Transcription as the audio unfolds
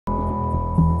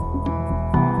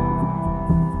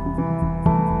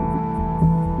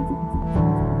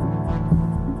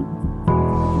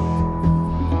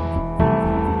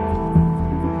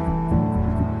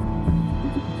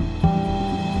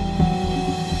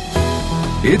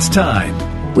It's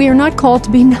time. We are not called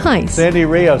to be nice. Sandy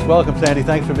Rios. Welcome, Sandy.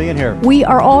 Thanks for being here. We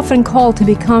are often called to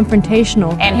be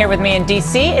confrontational. And here with me in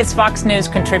D.C. is Fox News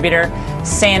contributor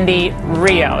Sandy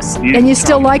Rios. And you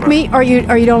still like me, or you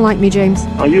don't like me, James?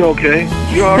 Are you okay?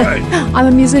 You all right? I'm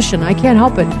a musician. I can't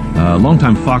help it.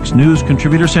 Longtime Fox News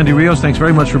contributor Sandy Rios, thanks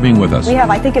very much for being with us. We have,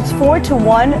 I think it's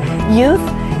 4-1 youth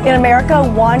in America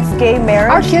wants gay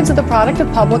marriage. Our kids are the product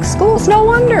of public schools. No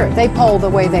wonder they poll the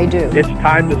way they do. It's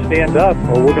time to stand up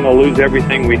or we're going to lose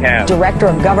everything we have. Director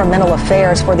of Governmental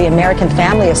Affairs for the American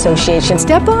Family Association.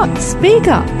 Step up, speak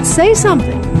up, say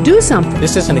something, do something.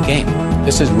 This isn't a game.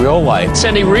 This is real life.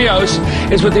 Sandy Rios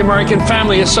is with the American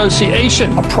Family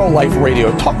Association. A pro-life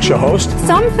radio talk show host.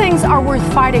 Some things are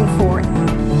worth fighting for.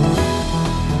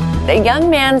 A young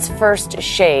man's first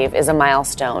shave is a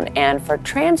milestone, and for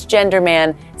transgender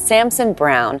man Samson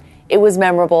Brown, it was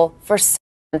memorable for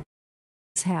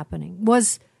what's happening.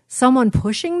 Was someone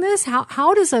pushing this?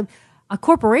 How does a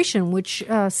corporation which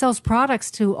sells products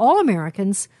to all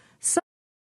Americans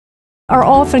are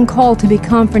often called to be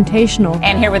confrontational?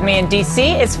 And here with me in D.C.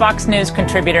 is Fox News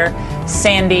contributor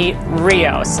Sandy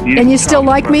Rios. And you still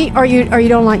like me, or you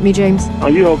don't like me, James? Are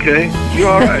you okay? You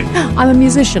all right? I'm a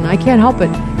musician. I can't help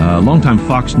it. Longtime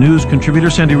Fox News contributor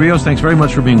Sandy Rios, thanks very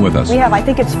much for being with us. We have, I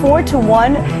think it's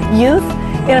 4-1 youth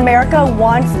in America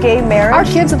wants gay marriage. Our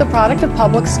kids are the product of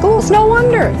public schools. No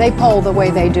wonder they poll the way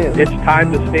they do. It's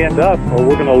time to stand up or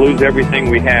we're going to lose everything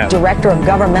we have. Director of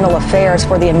Governmental Affairs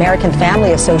for the American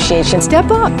Family Association.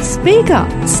 Step up, speak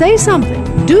up, say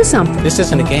something, do something. This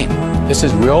isn't a game. This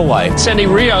is real life. Sandy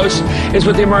Rios is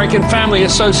with the American Family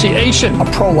Association. A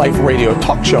pro-life radio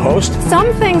talk show host.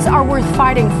 Some things are worth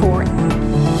fighting for.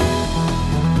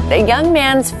 A young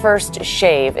man's first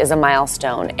shave is a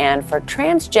milestone, and for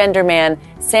transgender man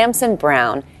Samson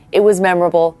Brown, it was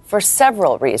memorable for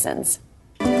several reasons.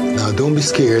 Now, don't be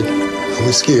scared. Don't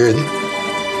be scared.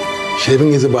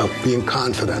 Shaving is about being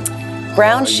confident.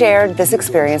 Brown shared this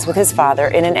experience with his father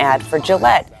in an ad for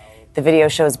Gillette. The video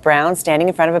shows Brown standing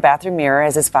in front of a bathroom mirror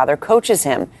as his father coaches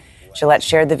him. Gillette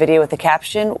shared the video with the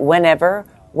caption, "Whenever,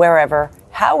 wherever,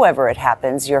 however it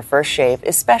happens, your first shave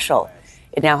is special."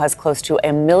 It now has close to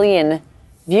 1 million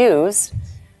views.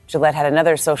 Gillette had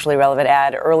another socially relevant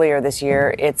ad earlier this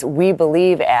year. Its We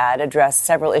Believe ad addressed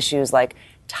several issues like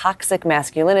toxic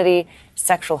masculinity,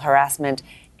 sexual harassment,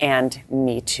 and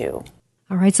Me Too.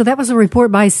 All right, so that was a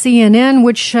report by CNN,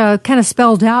 which kind of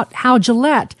spelled out how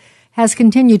Gillette has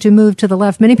continued to move to the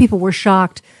left. Many people were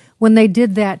shocked when they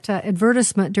did that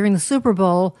advertisement during the Super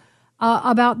Bowl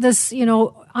about this,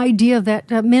 idea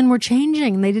that men were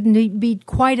changing. They didn't need to be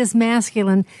quite as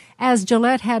masculine as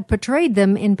Gillette had portrayed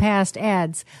them in past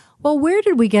ads. Well, where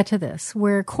did we get to this?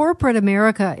 Where corporate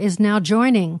America is now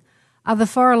joining the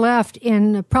far left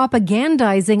in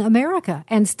propagandizing America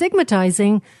and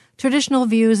stigmatizing traditional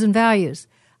views and values.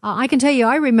 I can tell you,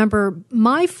 I remember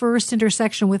my first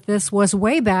intersection with this was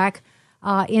way back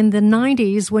in the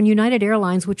 90s when United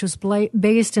Airlines, which was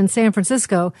based in San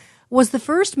Francisco, was the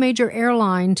first major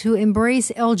airline to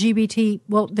embrace LGBT,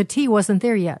 well, the T wasn't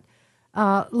there yet,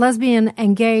 lesbian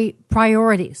and gay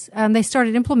priorities. And they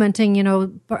started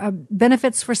implementing,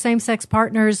 benefits for same-sex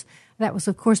partners. That was,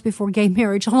 of course, before gay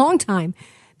marriage, a long time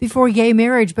before gay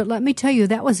marriage. But let me tell you,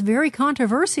 that was very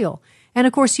controversial. And,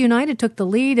 of course, United took the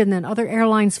lead, and then other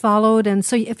airlines followed. And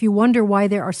so if you wonder why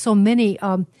there are so many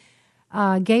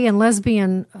gay and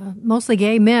lesbian, mostly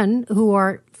gay men who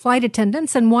are flight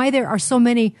attendants, and why there are so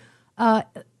many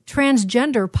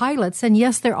transgender pilots, and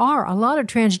yes, there are a lot of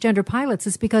transgender pilots,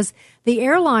 is because the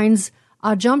airlines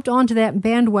jumped onto that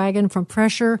bandwagon from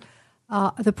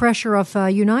the pressure of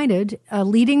United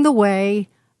leading the way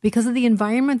because of the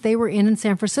environment they were in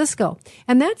San Francisco.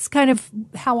 And that's kind of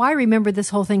how I remember this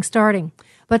whole thing starting.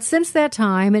 But since that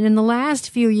time, and in the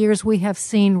last few years, we have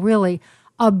seen really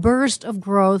a burst of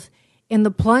growth in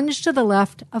the plunge to the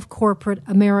left of corporate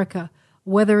America.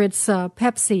 Whether it's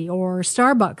Pepsi or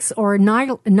Starbucks or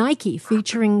Nike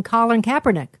featuring Colin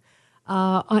Kaepernick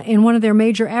in one of their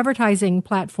major advertising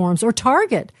platforms, or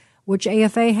Target, which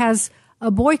AFA has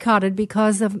boycotted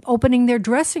because of opening their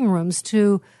dressing rooms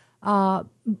to,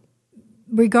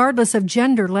 regardless of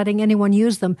gender, letting anyone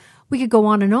use them. We could go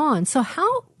on and on. So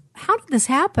how did this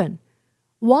happen?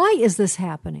 Why is this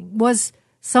happening? Was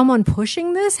someone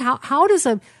pushing this? How does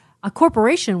a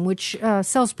corporation which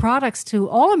sells products to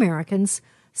all Americans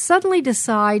suddenly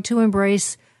decide to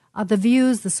embrace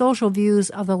the social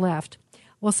views of the left?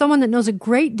 Well, someone that knows a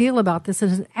great deal about this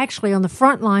and is actually on the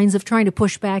front lines of trying to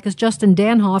push back is Justin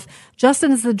Danhoff.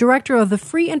 Justin is the director of the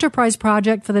Free Enterprise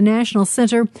Project for the National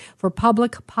Center for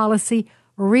Public Policy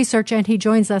Research, and he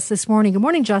joins us this morning. Good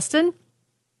morning, Justin.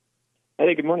 Hey,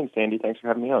 Hey, good morning, Sandy. Thanks for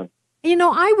having me on. You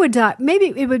know, I would,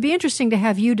 maybe it would be interesting to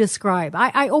have you describe.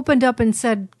 I opened up and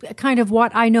said kind of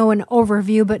what I know, an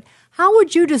overview, but how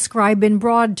would you describe in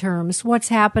broad terms what's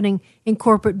happening in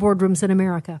corporate boardrooms in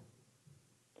America?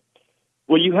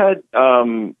 Well, you had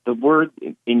the word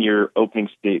in your opening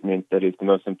statement that is the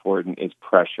most important is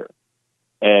pressure.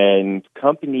 And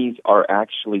companies are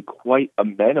actually quite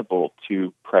amenable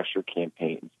to pressure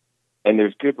campaigns. And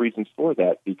there's good reasons for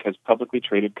that, because publicly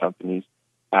traded companies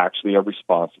actually are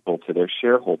responsible to their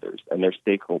shareholders and their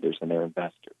stakeholders and their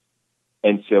investors.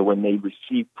 And so when they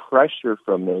receive pressure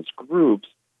from those groups,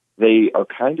 they are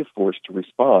kind of forced to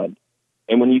respond.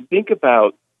 And when you think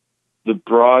about the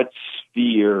broad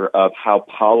sphere of how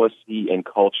policy and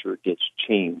culture gets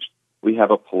changed, we have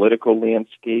a political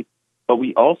landscape, but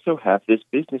we also have this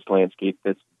business landscape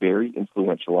that's very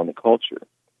influential on the culture.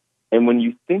 And when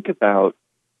you think about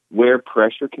where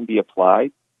pressure can be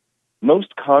applied,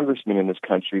 most congressmen in this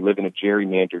country live in a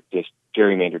gerrymandered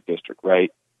district,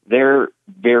 right? They're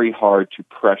very hard to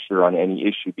pressure on any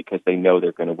issue because they know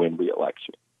they're going to win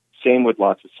re-election. Same with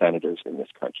lots of senators in this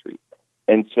country.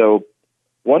 And so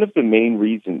one of the main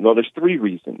reasons, well, there's three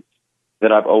reasons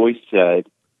that I've always said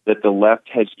that the left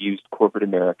has used corporate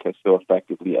America so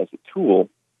effectively as a tool.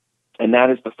 And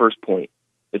that is the first point,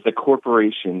 is that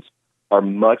corporations are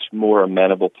much more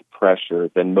amenable to pressure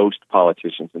than most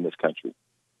politicians in this country.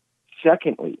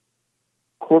 Secondly,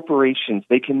 corporations,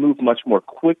 they can move much more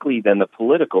quickly than the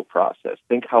political process.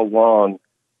 Think how long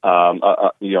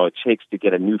it takes to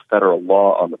get a new federal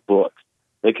law on the books.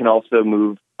 They can also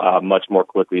move much more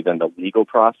quickly than the legal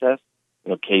process.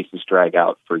 Cases drag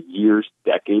out for years,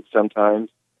 decades sometimes.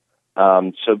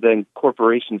 So then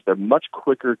corporations, they're much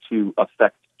quicker to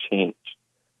affect change.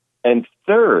 And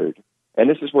third, and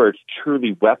this is where it's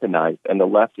truly weaponized, and the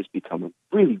left has become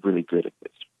really, really good at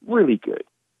this, really good.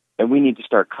 And we need to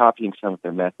start copying some of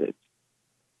their methods,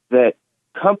 that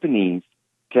companies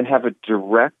can have a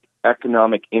direct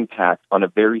economic impact on a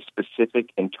very specific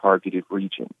and targeted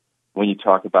region. When you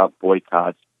talk about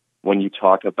boycotts, when you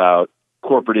talk about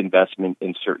corporate investment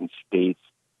in certain states,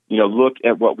 look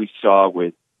at what we saw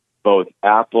with both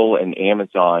Apple and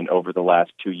Amazon over the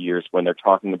last 2 years when they're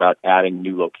talking about adding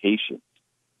new locations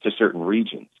to certain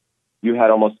regions. You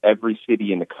had almost every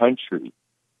city in the country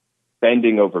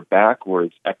bending over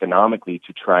backwards economically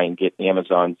to try and get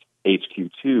Amazon's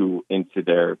HQ2 into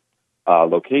their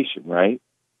location, right?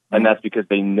 And that's because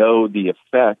they know the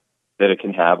effect that it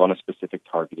can have on a specific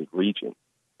targeted region.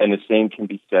 And the same can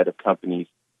be said of companies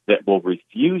that will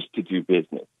refuse to do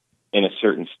business in a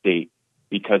certain state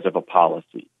because of a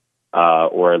policy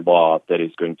or a law that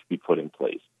is going to be put in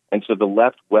place. And so the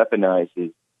left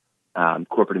weaponizes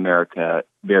corporate America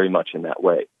very much in that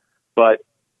way. But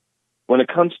when it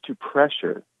comes to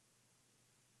pressure,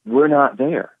 we're not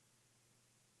there.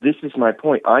 This is my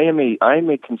point. I am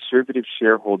a conservative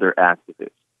shareholder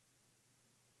activist.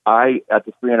 At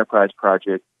the Free Enterprise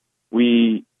Project,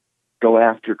 we go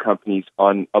after companies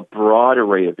on a broad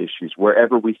array of issues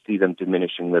wherever we see them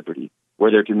diminishing liberty,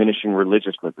 where they're diminishing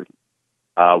religious liberty,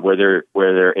 where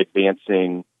they're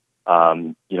advancing,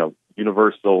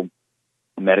 universal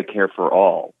Medicare for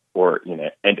all,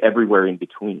 and everywhere in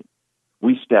between.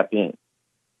 We step in.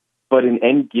 But in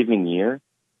any given year,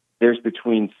 there's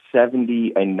between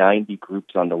 70 and 90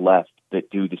 groups on the left that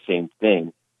do the same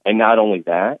thing. And not only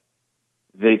that,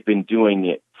 they've been doing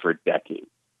it for decades.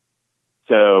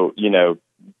 So,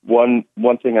 one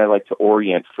thing I like to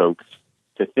orient folks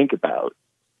to think about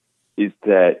is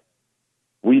that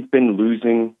we've been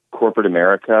losing corporate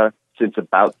America since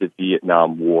about the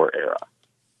Vietnam War era.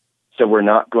 So we're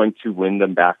not going to win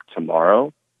them back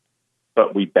tomorrow,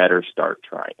 but we better start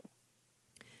trying.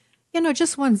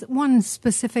 Just one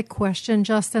specific question,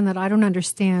 Justin, that I don't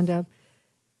understand.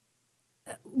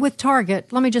 With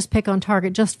Target, let me just pick on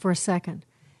Target just for a second.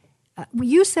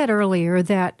 You said earlier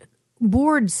that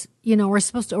boards, are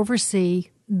supposed to oversee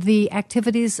the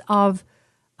activities of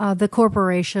the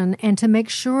corporation and to make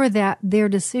sure that their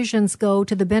decisions go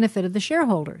to the benefit of the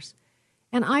shareholders.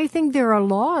 And I think there are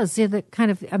laws that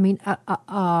kind of,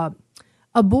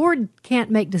 a board can't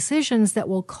make decisions that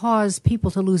will cause people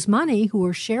to lose money who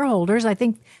are shareholders. I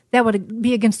think that would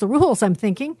be against the rules, I'm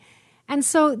thinking. And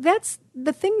so that's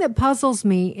the thing that puzzles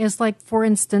me is, like, for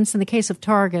instance, in the case of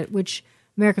Target, which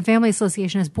American Family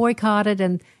Association has boycotted,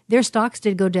 and their stocks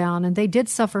did go down, and they did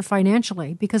suffer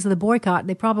financially because of the boycott.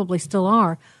 They probably still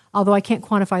are, although I can't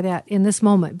quantify that in this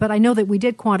moment. But I know that we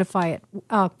did quantify it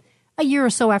a year or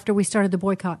so after we started the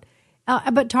boycott.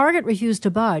 But Target refused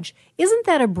to budge. Isn't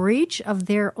that a breach of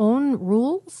their own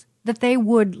rules, that they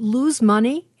would lose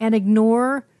money and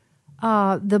ignore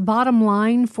the bottom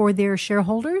line for their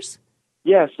shareholders?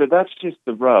 Yeah, so that's just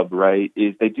the rub, right,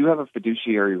 is they do have a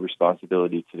fiduciary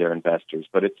responsibility to their investors,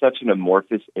 but it's such an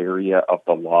amorphous area of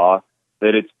the law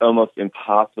that it's almost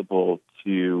impossible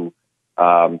to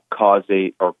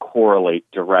causate or correlate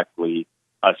directly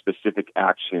a specific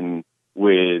action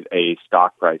with a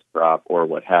stock price drop or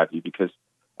what have you, because,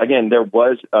 again, there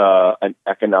was an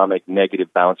economic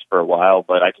negative bounce for a while,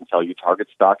 but I can tell you Target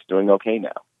stock's doing okay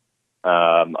now,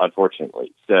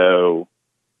 unfortunately. So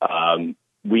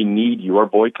we need your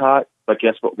boycott, but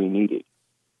guess what we needed?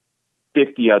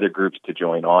 50 other groups to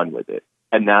join on with it.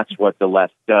 And that's what the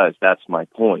left does. That's my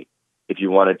point. If you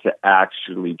wanted to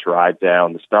actually drive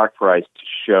down the stock price to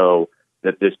show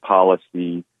that this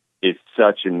policy is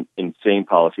such an insane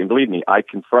policy, and believe me, I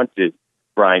confronted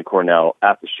Brian Cornell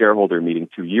at the shareholder meeting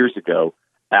 2 years ago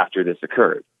after this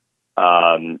occurred.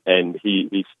 And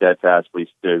he steadfastly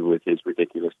stood with his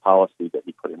ridiculous policy that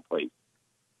he put in place.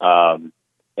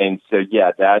 And so,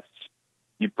 yeah,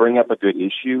 you bring up a good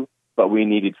issue, but we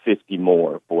needed 50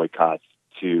 more boycotts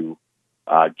to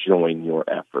join your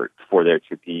effort for there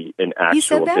to be an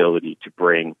actual ability to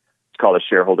bring, it's called a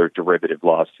shareholder derivative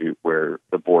lawsuit, where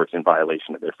the board's in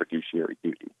violation of their fiduciary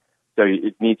duty. So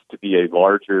it needs to be a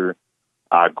larger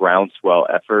groundswell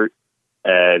effort.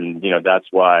 And, that's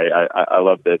why I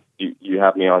love that you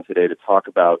have me on today to talk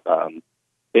about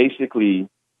basically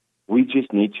we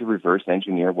just need to reverse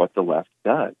engineer what the left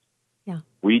does. Yeah.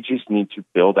 We just need to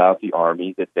build out the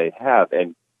army that they have.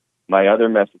 And my other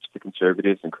message to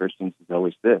conservatives and Christians is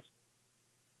always this.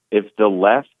 If the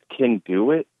left can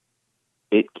do it,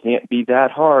 it can't be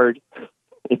that hard.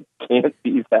 It can't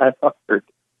be that hard.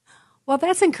 Well,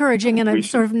 that's encouraging in a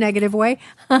sort of negative way.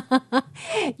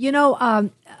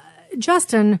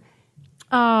 Justin,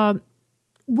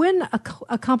 when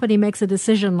a company makes a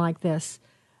decision like this,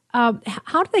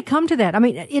 how do they come to that? I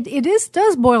mean, it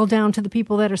does boil down to the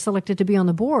people that are selected to be on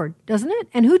the board, doesn't it?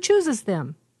 And who chooses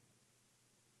them?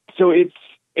 So it's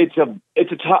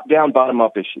a top-down,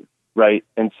 bottom-up issue, right?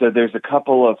 And so there's a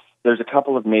couple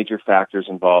of major factors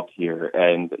involved here,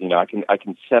 and I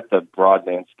can set the broad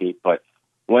landscape. But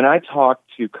when I talk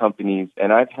to companies,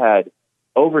 and I've had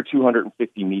over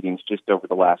 250 meetings just over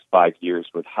the last 5 years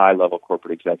with high-level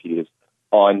corporate executives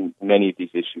on many of these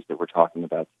issues that we're talking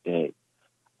about today,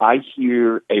 I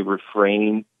hear a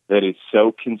refrain that is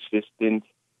so consistent,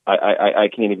 I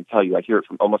can't even tell you. I hear it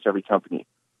from almost every company.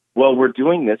 Well, we're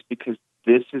doing this because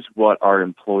this is what our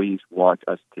employees want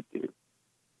us to do.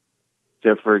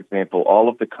 So, for example, all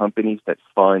of the companies that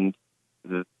fund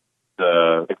the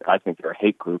I think they're a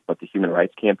hate group, but the Human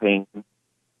Rights Campaign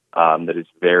that is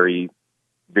very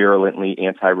virulently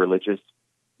anti-religious,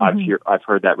 mm-hmm. I've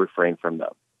heard that refrain from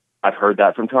them. I've heard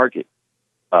that from Target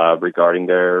regarding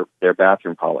their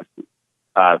bathroom policy.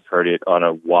 I've heard it on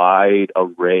a wide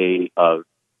array of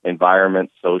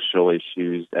environment, social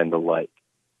issues, and the like.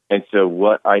 And so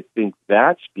what I think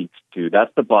that speaks to,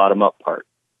 that's the bottom-up part,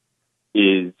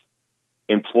 is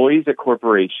employees at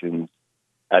corporations,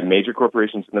 at major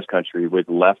corporations in this country with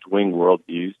left-wing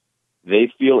worldviews,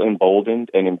 they feel emboldened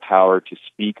and empowered to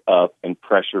speak up and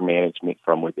pressure management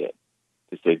from within.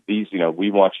 To say,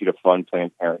 we want you to fund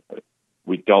Planned Parenthood.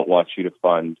 We don't want you to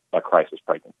fund a crisis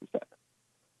pregnancy center.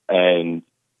 And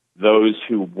those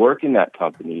who work in that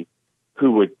company,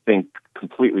 who would think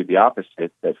completely the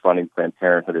opposite, that funding Planned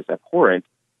Parenthood is abhorrent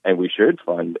and we should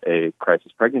fund a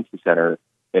crisis pregnancy center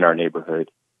in our neighborhood,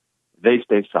 they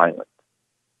stay silent.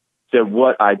 So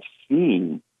what I've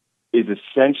seen is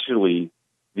essentially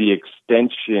the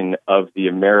extension of the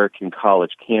American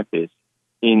college campus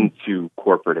into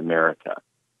corporate America,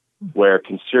 where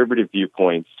conservative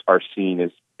viewpoints are seen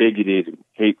as bigoted and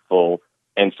hateful.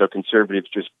 And so conservatives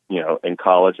just, in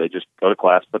college, they just go to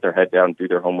class, put their head down, do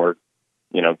their homework,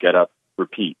 get up,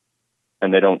 repeat.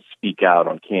 And they don't speak out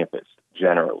on campus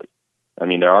generally. I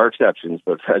mean, there are exceptions,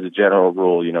 but as a general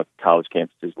rule, college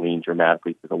campuses lean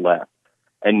dramatically to the left.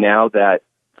 And now that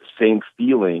same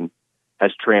feeling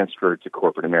has transferred to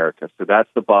corporate America. So that's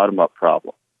the bottom-up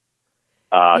problem.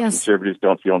 Yes. Conservatives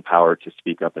don't feel empowered to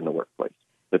speak up in the workplace.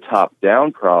 The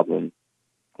top-down problem,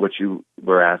 which you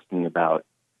were asking about,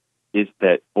 is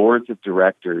that boards of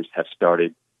directors have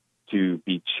started to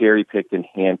be cherry-picked and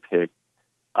hand-picked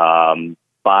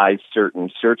by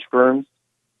certain search firms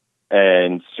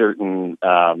and certain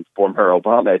former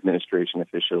Obama administration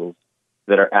officials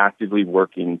that are actively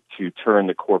working to turn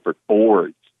the corporate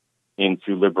boards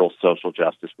into liberal social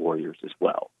justice warriors as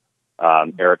well.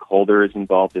 Eric Holder is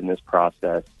involved in this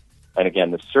process. And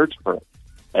again, the search firms.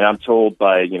 And I'm told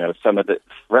by, some of the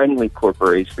friendly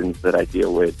corporations that I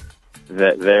deal with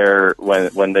that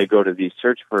when they go to these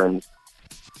search firms,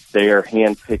 they are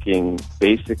handpicking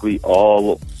basically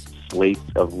all slates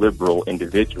of liberal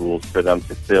individuals for them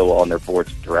to fill on their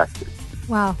boards of directors.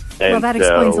 Wow. And well, that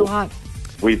explains a lot.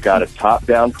 We've got a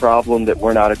top-down problem that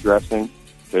we're not addressing.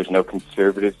 There's no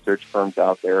conservative search firms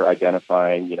out there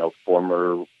identifying,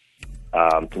 former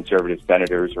conservative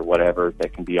senators or whatever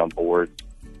that can be on boards.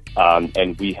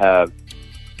 And we have,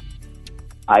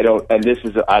 I don't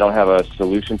have a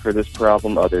solution for this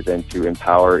problem other than to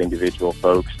empower individual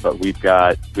folks. But we've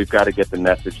got to get the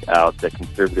message out that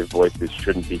conservative voices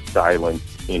shouldn't be silent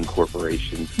in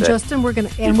corporations. Justin,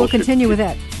 we'll continue with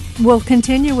that. We'll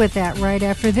continue with that right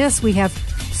after this. We have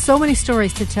so many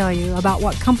stories to tell you about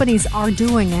what companies are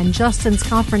doing and Justin's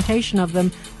confrontation of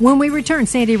them when we return.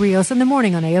 Sandy Rios in the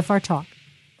morning on AFR Talk.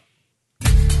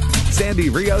 Sandy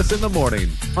Rios in the morning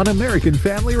on American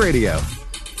Family Radio.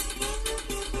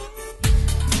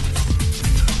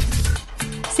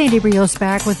 Sandy Rios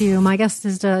back with you. My guest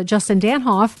is Justin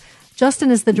Danhoff.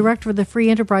 Justin is the director of the Free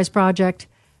Enterprise Project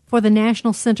for the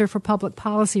National Center for Public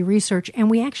Policy Research, and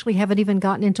we actually haven't even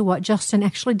gotten into what Justin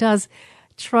actually does.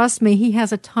 Trust me, he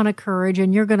has a ton of courage,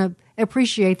 and you're going to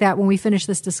appreciate that when we finish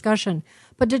this discussion.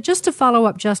 But just to follow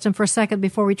up, Justin, for a second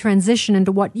before we transition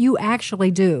into what you actually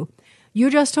do, you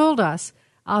just told us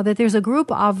that there's a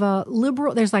group of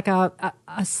there's like a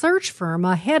search firm,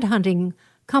 a headhunting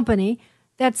company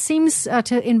that seems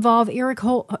to involve Eric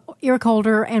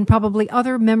Holder and probably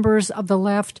other members of the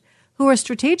left who are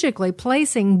strategically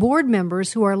placing board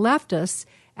members who are leftists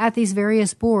at these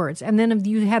various boards. And then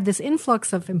you have this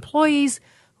influx of employees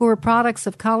who are products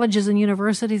of colleges and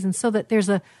universities, and so that there's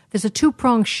a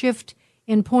two-pronged shift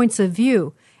in points of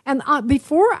view. And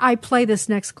before I play this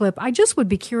next clip, I just would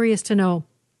be curious to know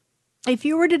if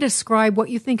you were to describe what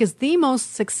you think is the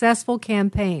most successful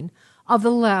campaign of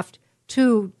the left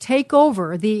to take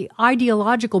over the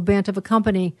ideological bent of a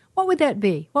company, what would that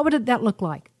be? What would that look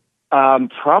like?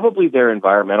 Probably their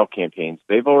environmental campaigns.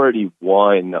 They've already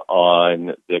won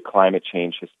on the climate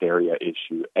change hysteria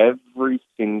issue. Every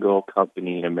single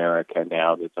company in America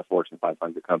now that's a Fortune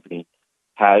 500 company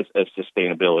has a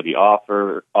sustainability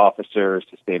officer,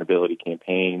 sustainability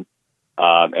campaign,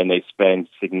 and they spend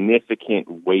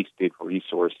significant wasted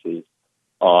resources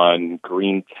on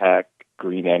green tech,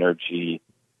 green energy,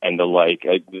 and the like.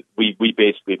 We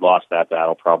basically lost that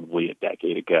battle probably a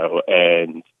decade ago,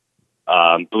 and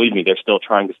believe me, they're still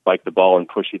trying to spike the ball and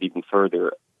push it even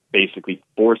further, basically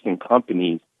forcing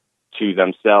companies to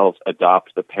themselves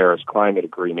adopt the Paris Climate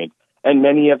Agreement, and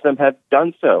many of them have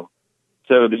done so.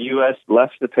 So the U.S.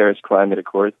 left the Paris Climate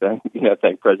Accord,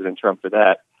 thank President Trump for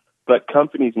that. But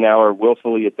companies now are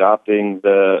willfully adopting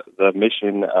the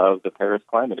mission of the Paris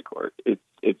Climate Accord.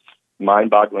 It's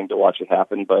mind-boggling to watch it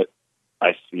happen, but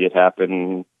I see it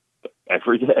happen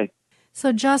every day.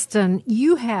 So, Justin,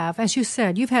 you have, as you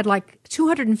said, you've had like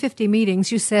 250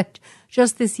 meetings, you said,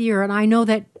 just this year. And I know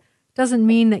that doesn't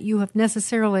mean that you have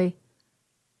necessarily,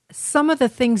 some of the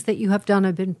things that you have done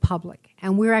have been public.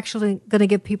 And we're actually going to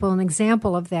give people an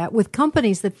example of that with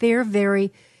companies that they're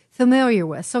very familiar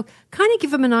with. So kind of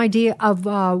give them an idea of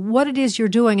what it is you're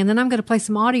doing. And then I'm going to play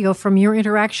some audio from your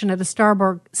interaction at a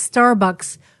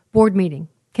Starbucks board meeting.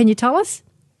 Can you tell us?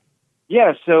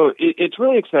 Yeah, so it's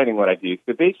really exciting what I do.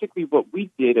 So basically what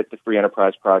we did at the Free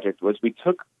Enterprise Project was we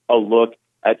took a look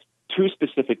at two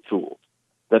specific tools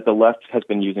that the left has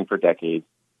been using for decades,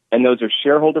 and those are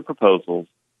shareholder proposals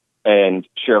and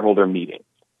shareholder meetings.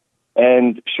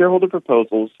 And shareholder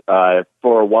proposals,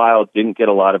 for a while, didn't get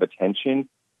a lot of attention,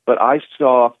 but I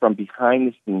saw from behind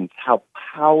the scenes how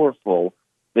powerful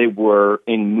they were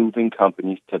in moving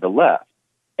companies to the left.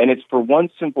 And it's for one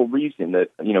simple reason that,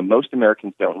 most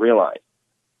Americans don't realize,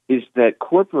 is that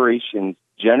corporations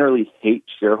generally hate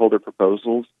shareholder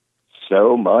proposals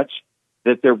so much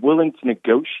that they're willing to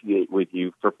negotiate with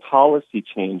you for policy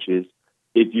changes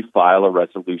if you file a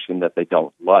resolution that they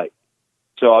don't like.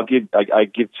 So I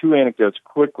give two anecdotes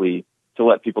quickly to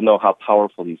let people know how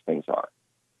powerful these things are.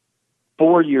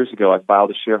 4 years ago, I filed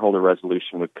a shareholder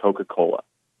resolution with Coca-Cola.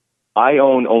 I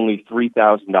own only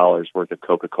 $3,000 worth of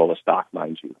Coca-Cola stock,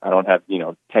 mind you. I don't have,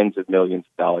 tens of millions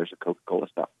of dollars of Coca-Cola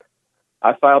stock.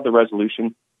 I filed the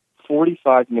resolution.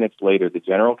 45 minutes later, the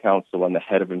general counsel and the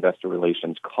head of investor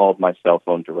relations called my cell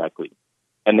phone directly,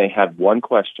 and they had one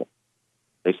question.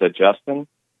 They said, Justin,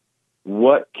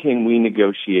 what can we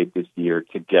negotiate this year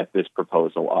to get this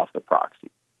proposal off the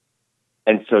proxy?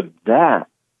 And so that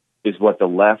is what the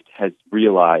left has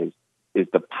realized is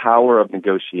the power of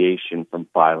negotiation from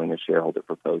filing a shareholder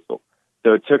proposal.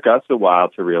 So it took us a while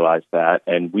to realize that,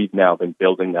 and we've now been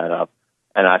building that up.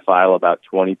 And I file about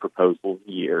 20 proposals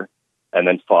a year and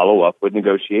then follow up with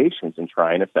negotiations and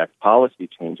try and affect policy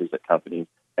changes at companies.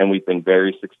 And we've been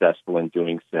very successful in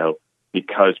doing so.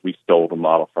 because we stole the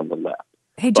model from the left.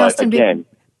 Hey, but Justin, again,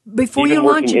 before even you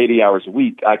working launch 80 hours a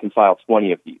week, I can file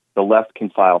 20 of these. The left can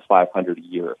file 500 a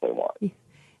year if they want.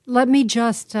 Let me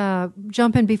just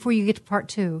jump in before you get to part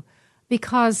two,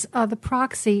 because the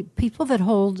proxy, people that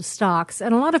hold stocks,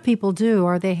 and a lot of people do,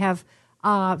 or they have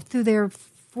through their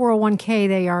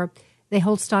 401k, they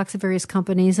hold stocks of various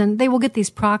companies, and they will get these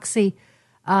proxy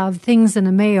things in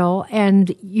the mail,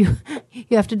 and you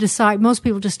have to decide. Most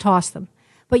people just toss them.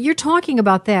 But you're talking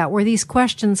about that, where these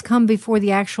questions come before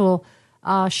the actual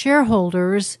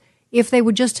shareholders. If they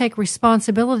would just take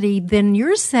responsibility, then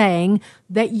you're saying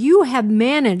that you have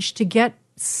managed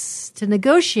to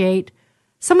negotiate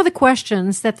some of the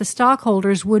questions that the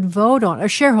stockholders would vote on, or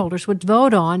shareholders would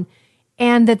vote on,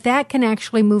 and that can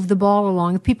actually move the ball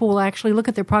along. People will actually look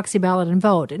at their proxy ballot and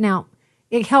vote. Now,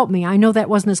 it helped me. I know that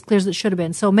wasn't as clear as it should have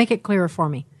been, so make it clearer for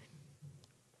me.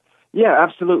 Yeah,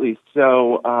 absolutely.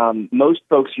 So most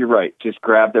folks, you're right, just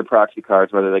grab their proxy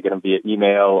cards, whether they get them via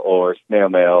email or snail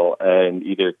mail, and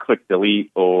either click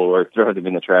delete or throw them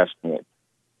in the trash can.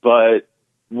 But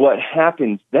what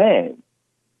happens then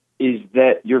is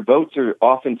that your votes are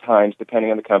oftentimes,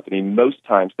 depending on the company, most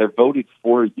times they're voted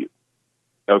for you,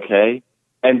 okay?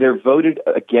 And they're voted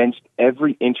against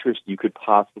every interest you could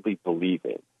possibly believe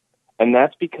in. And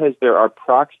that's because there are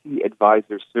proxy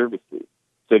advisor services.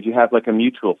 So if you have like a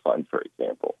mutual fund, for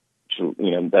example,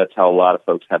 which, that's how a lot of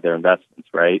folks have their investments,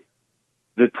 right?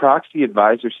 The proxy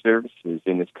advisor services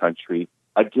in this country,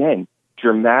 again,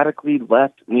 dramatically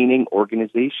left-leaning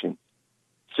organizations.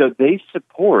 So they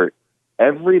support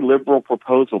every liberal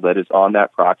proposal that is on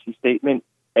that proxy statement,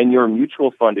 and your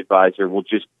mutual fund advisor will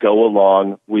just go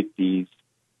along with these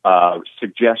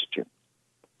suggestions.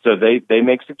 So they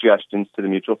make suggestions to the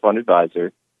mutual fund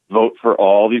advisor, vote for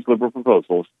all these liberal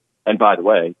proposals, and by the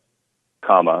way,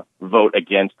 vote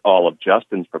against all of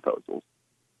Justin's proposals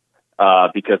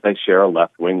because they share a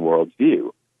left-wing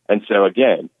worldview. And so,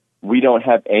 again, we don't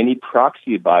have any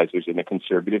proxy advisors in the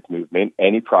conservative movement,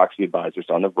 any proxy advisors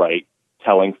on the right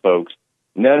telling folks,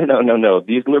 no,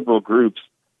 these liberal groups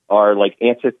are like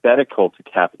antithetical to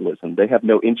capitalism. They have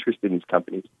no interest in these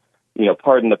companies.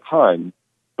 Pardon the pun,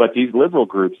 but these liberal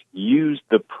groups use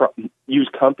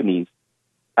companies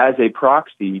as a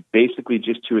proxy, basically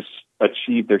just to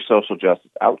achieve their social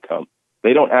justice outcome.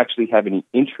 They don't actually have any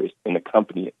interest in the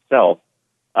company itself.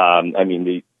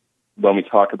 When we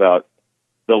talk about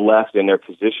the left and their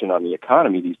position on the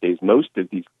economy these days, most of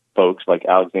these folks, like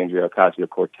Alexandria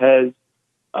Ocasio-Cortez,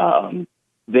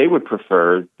 they would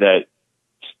prefer that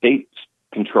states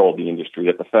control the industry,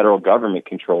 that the federal government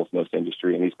controls most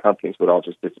industry, and these companies would all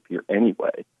just disappear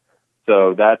anyway.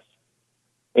 So that's,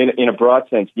 in a broad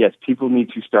sense, yes, people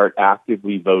need to start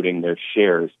actively voting their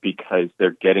shares because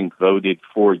they're getting voted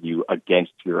for you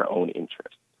against your own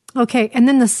interests. Okay, and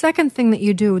then the second thing that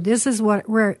you do, this is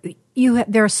where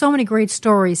there are so many great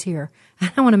stories here.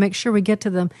 I want to make sure we get to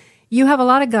them. You have a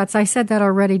lot of guts. I said that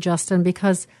already, Justin,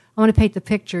 because I want to paint the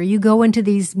picture. You go into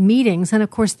these meetings, and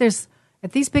of course,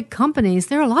 at these big companies,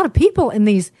 there are a lot of people in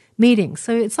these meetings.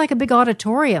 So it's like a big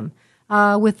auditorium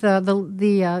with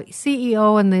the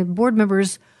CEO and the board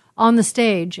members on the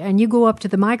stage, and you go up to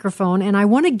the microphone, and I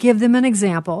want to give them an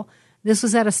example. This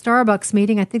was at a Starbucks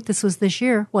meeting. I think this was this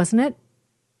year, wasn't it?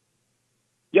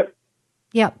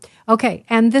 Yep. Okay,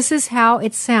 and this is how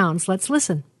it sounds. Let's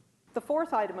listen. The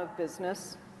fourth item of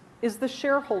business is the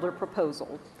shareholder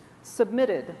proposal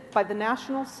submitted by the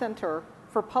National Center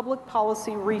for Public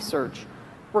Policy Research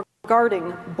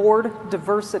regarding board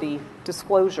diversity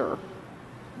disclosure.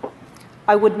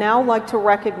 I would now like to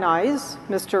recognize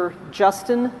Mr.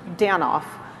 Justin Danhof,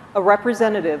 a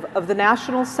representative of the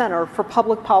National Center for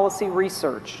Public Policy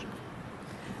Research.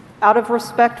 Out of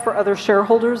respect for other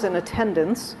shareholders in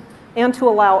attendance and to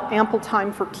allow ample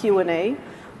time for Q&A,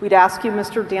 we'd ask you,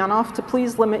 Mr. Danhof, to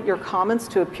please limit your comments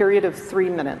to a period of 3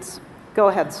 minutes. Go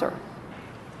ahead, sir.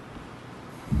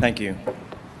 Thank you.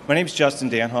 My name is Justin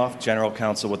Danhof, General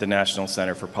Counsel with the National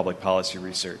Center for Public Policy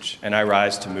Research, and I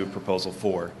rise to move Proposal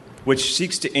 4, which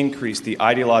seeks to increase the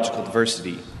ideological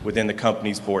diversity within the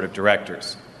company's board of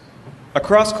directors.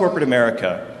 Across corporate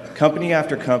America, company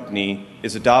after company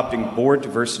is adopting board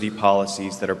diversity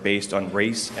policies that are based on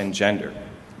race and gender.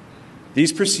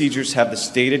 These procedures have the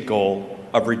stated goal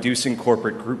of reducing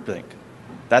corporate groupthink.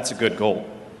 That's a good goal.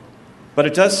 But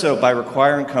it does so by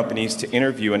requiring companies to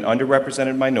interview an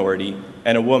underrepresented minority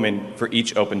and a woman for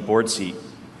each open board seat.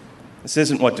 This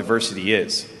isn't what diversity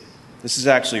is. This is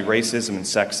actually racism and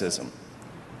sexism.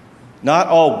 Not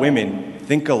all women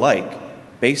think alike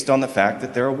based on the fact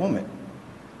that they're a woman.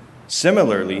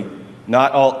 Similarly,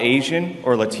 not all Asian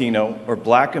or Latino or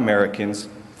Black Americans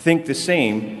think the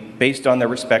same based on their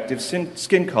respective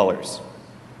skin colors.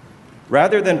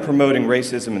 Rather than promoting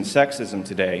racism and sexism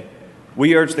today,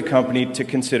 we urge the company to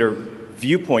consider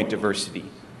viewpoint diversity.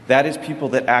 That is, people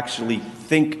that actually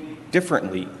think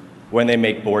differently when they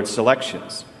make board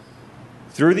selections.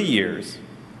 Through the years,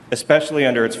 especially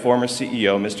under its former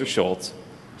CEO, Mr. Schultz,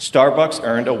 Starbucks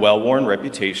earned a well-worn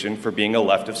reputation for being a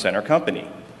left-of-center company.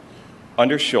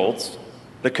 Under Schultz,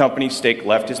 the company staked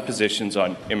leftist positions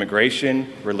on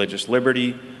immigration, religious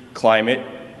liberty, climate,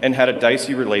 and had a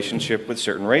dicey relationship with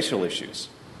certain racial issues.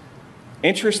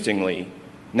 Interestingly,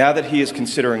 now that he is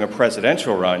considering a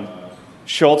presidential run,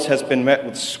 Schultz has been met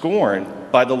with scorn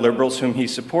by the liberals whom he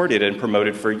supported and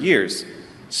promoted for years,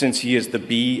 since he is the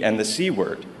B and the C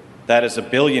word. That is a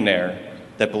billionaire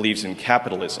that believes in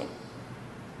capitalism.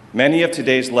 Many of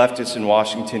today's leftists in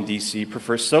Washington, D.C.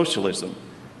 prefer socialism,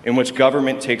 in which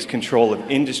government takes control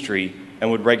of industry and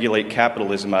would regulate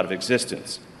capitalism out of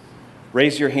existence.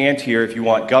 Raise your hand here if you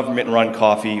want government-run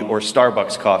coffee or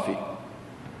Starbucks coffee.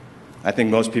 I think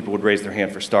most people would raise their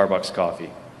hand for Starbucks coffee.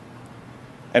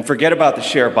 And forget about the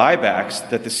share buybacks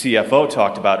that the CFO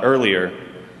talked about earlier.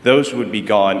 Those would be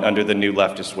gone under the new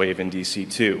leftist wave in D.C.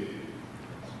 too.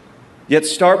 Yet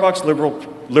Starbucks'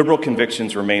 liberal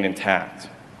convictions remain intact.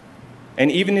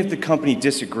 And even if the company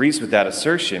disagrees with that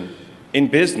assertion, in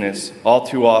business, all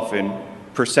too often,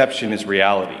 perception is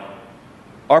reality.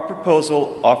 Our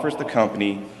proposal offers the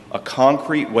company a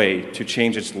concrete way to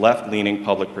change its left-leaning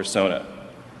public persona.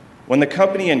 When the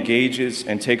company engages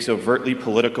and takes overtly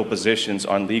political positions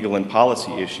on legal and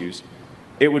policy issues,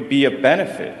 it would be a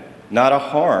benefit, not a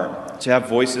harm, to have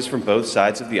voices from both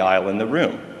sides of the aisle in the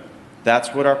room.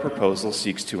 That's what our proposal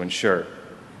seeks to ensure.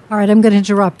 All right, I'm going to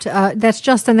interrupt. That's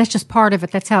Justin. That's just part of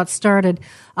it. That's how it started.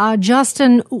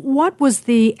 Justin, what was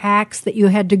the axe that you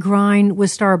had to grind with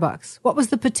Starbucks? What was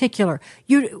the particular?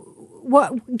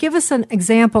 Give us an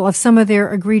example of some of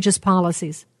their egregious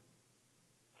policies.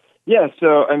 Yeah,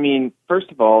 so, I mean,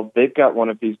 first of all, they've got one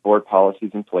of these board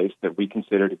policies in place that we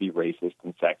consider to be racist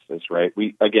and sexist, right?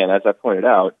 Again, as I pointed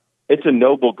out, it's a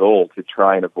noble goal to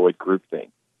try and avoid groupthink,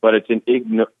 but it's an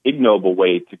ignoble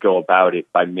way to go about it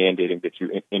by mandating that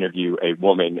you interview a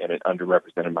woman and an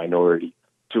underrepresented minority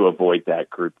to avoid that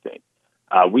groupthink.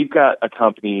 We've got a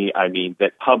company,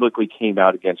 that publicly came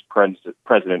out against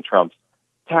President Trump's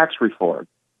tax reform.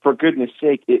 For goodness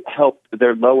sake, it helped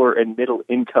their lower and middle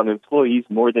income employees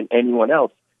more than anyone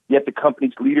else. Yet the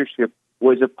company's leadership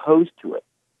was opposed to it.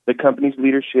 The company's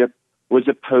leadership was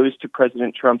opposed to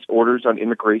President Trump's orders on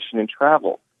immigration and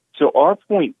travel. So our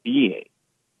point being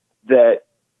that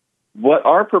what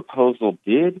our proposal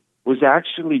did was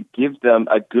actually give them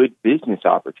a good business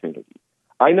opportunity.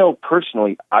 I know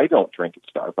personally, I don't drink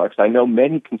at Starbucks. I know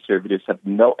many conservatives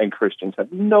and Christians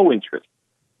have no interest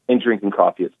in drinking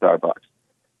coffee at Starbucks.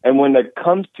 And when it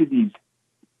comes to these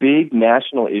big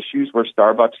national issues where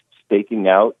Starbucks is staking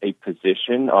out a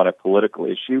position on a political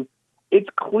issue, it's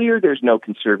clear there's no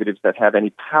conservatives that have any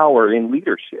power in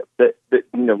leadership, that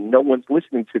no one's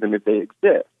listening to them if they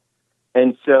exist.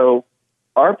 And so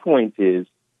our point is,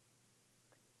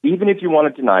 even if you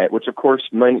want to deny it, which of course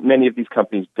many of these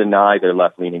companies deny their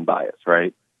left-leaning bias,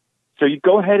 right? So you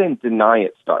go ahead and deny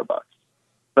it, Starbucks.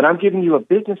 But I'm giving you a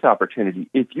business opportunity.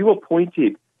 If you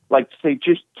appointed, say,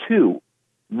 just 2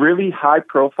 really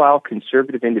high-profile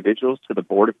conservative individuals to the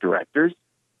board of directors,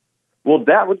 well,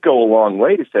 that would go a long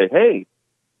way to say, hey,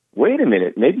 wait a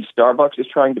minute, maybe Starbucks is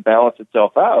trying to balance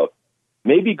itself out.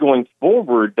 Maybe going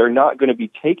forward, they're not going to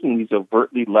be taking these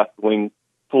overtly left-wing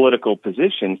political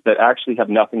positions that actually have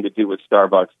nothing to do with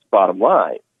Starbucks' bottom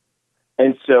line.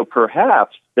 And so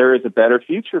perhaps there is a better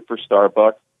future for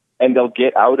Starbucks, and they'll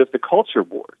get out of the culture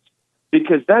wars.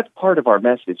 Because that's part of our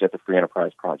message at the Free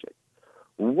Enterprise Project.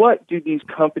 What do these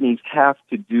companies have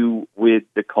to do with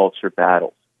the culture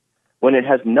battles? When it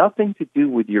has nothing to do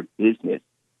with your business,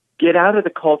 get out of the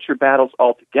culture battles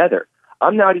altogether.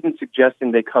 I'm not even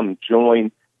suggesting they come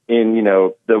join in,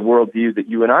 the worldview that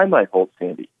you and I might hold,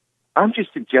 Sandy. I'm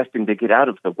just suggesting they get out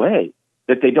of the way,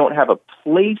 that they don't have a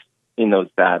place in those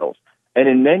battles. And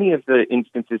in many of the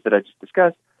instances that I just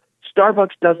discussed,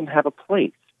 Starbucks doesn't have a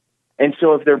place. And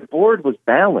so if their board was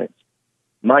balanced,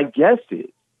 my guess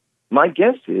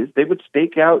is they would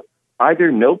stake out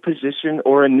either no position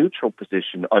or a neutral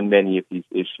position on many of these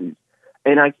issues.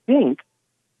 And I think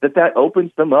that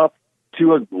opens them up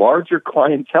to a larger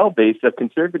clientele base of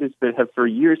conservatives that have for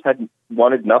years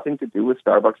wanted nothing to do with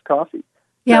Starbucks coffee.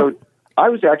 Yep. So I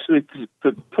was actually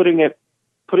putting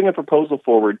a proposal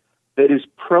forward that is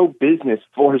pro-business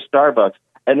for Starbucks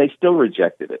and they still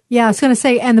rejected it. Yeah, I was going to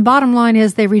say, and the bottom line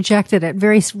is they rejected it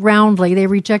very roundly. They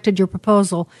rejected your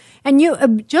proposal. And you,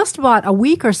 just about a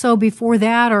week or so before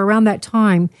that, or around that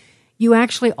time, you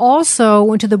actually also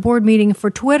went to the board meeting for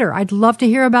Twitter. I'd love to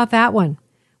hear about that one.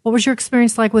 What was your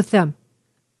experience like with them?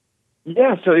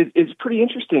 Yeah, so it's pretty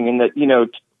interesting in that,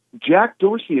 Jack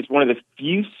Dorsey is one of the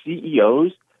few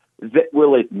CEOs that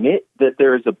will admit that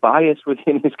there is a bias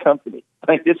within his company.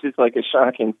 Like, this is like a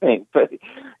shocking thing. But,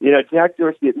 Jack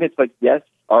Dorsey admits, like, yes,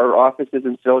 our office is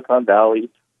in Silicon Valley.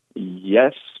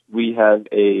 Yes, we have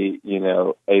a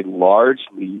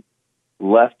largely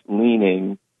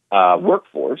left-leaning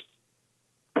workforce.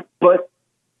 But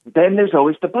then there's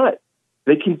always the but.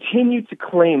 They continue to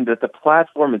claim that the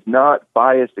platform is not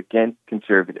biased against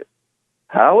conservatives.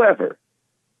 However,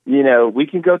 we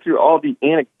can go through all the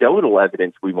anecdotal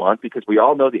evidence we want, because we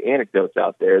all know the anecdotes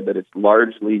out there that it's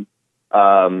largely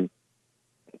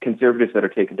conservatives that are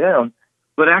taken down.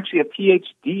 But actually, a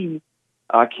PhD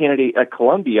candidate at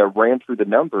Columbia ran through the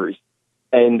numbers,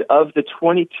 and of the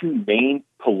 22 main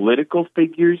political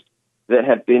figures that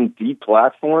have been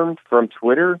deplatformed from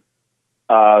Twitter,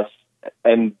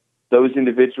 and those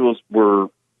individuals were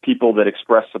people that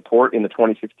expressed support in the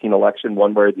 2016 election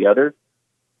one way or the other,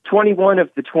 21 of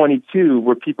the 22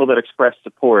 were people that expressed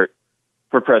support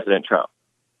for President Trump.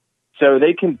 So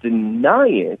they can deny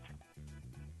it,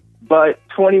 but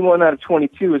 21 out of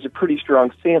 22 is a pretty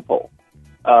strong sample.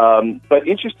 But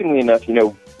interestingly enough,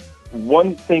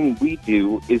 one thing we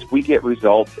do is we get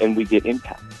results and we get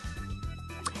impact.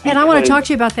 And I want to talk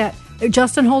to you about that.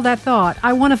 Justin, hold that thought.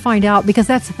 I want to find out,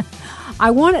 because I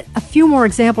want a few more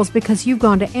examples, because you've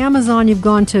gone to Amazon, you've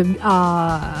gone to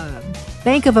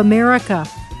Bank of America,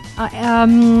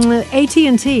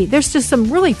 AT&T. There's just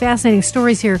some really fascinating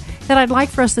stories here that I'd like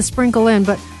for us to sprinkle in,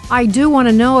 but I do want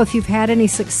to know if you've had any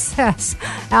success,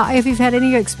 if you've had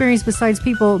any experience besides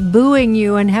people booing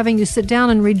you and having you sit down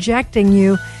and rejecting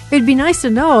you. It'd be nice to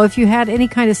know if you had any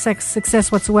kind of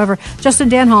success whatsoever. Justin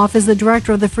Danhoff is the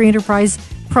director of the Free Enterprise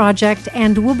Project,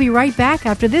 and we'll be right back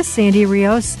after this. Sandy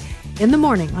Rios in the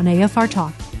morning on AFR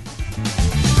Talk.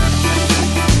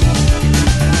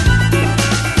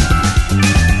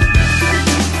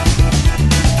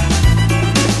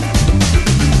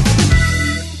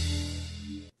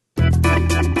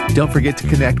 Don't forget to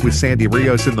connect with Sandy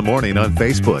Rios in the morning on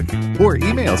Facebook, or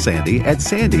email Sandy at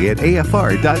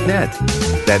sandy@afr.net.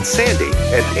 That's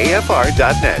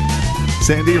sandy@afr.net.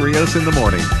 Sandy Rios in the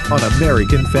morning on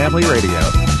American Family Radio.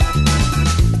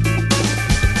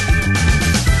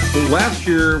 Last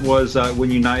year was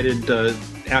when United,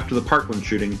 after the Parkland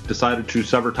shooting, decided to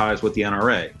sever ties with the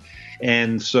NRA.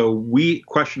 And so we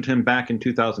questioned him back in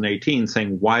 2018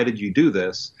 saying, why did you do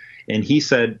this? And he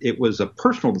said it was a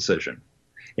personal decision.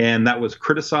 And that was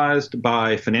criticized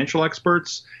by financial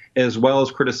experts as well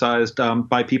as criticized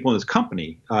by people in his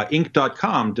company.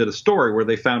 Inc.com did a story where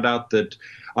they found out that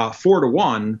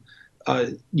 4-1,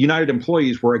 United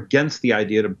employees were against the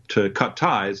idea to cut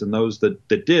ties, and those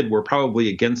that did were probably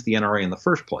against the NRA in the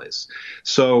first place.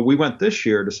 So we went this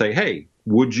year to say, hey,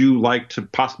 would you like to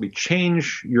possibly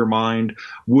change your mind?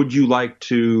 Would you like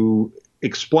to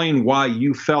explain why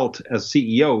you felt as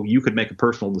CEO you could make a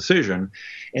personal decision?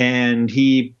 And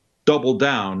he doubled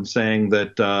down, saying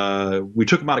that we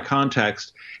took him out of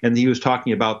context, and he was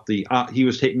talking about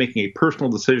making a personal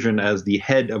decision as the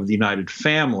head of the United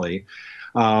family,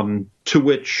 to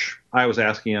which I was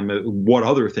asking him what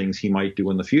other things he might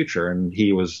do in the future, and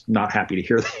he was not happy to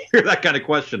hear that kind of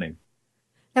questioning.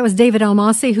 That was David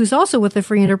Almasi, who's also with the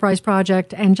Free Enterprise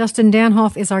Project, and Justin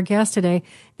Danhoff is our guest today.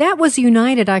 That was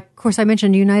United. Of course, I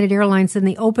mentioned United Airlines in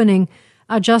the opening,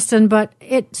 Justin, but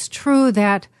it's true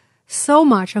that so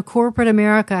much of corporate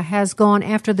America has gone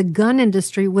after the gun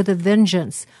industry with a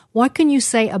vengeance. What can you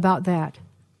say about that?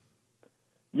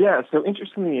 Yeah, so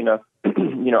interestingly enough,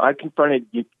 I confronted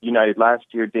United last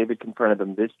year. David confronted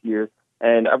them this year.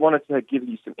 And I wanted to give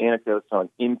you some anecdotes on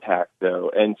impact,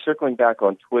 though. And circling back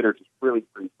on Twitter just really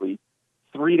briefly,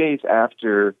 3 days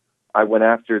after I went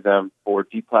after them for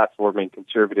deplatforming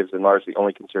conservatives, and largely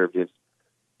only conservatives,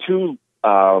 two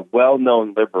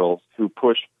well-known liberals who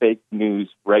push fake news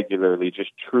regularly,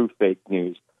 just true fake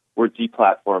news, were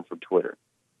deplatformed from Twitter.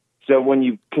 So when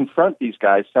you confront these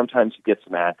guys, sometimes you get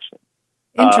some action.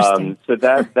 Interesting. So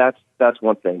that's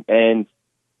one thing. And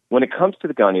when it comes to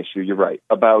the gun issue, you're right.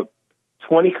 About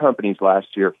 20 companies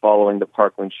last year following the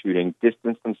Parkland shooting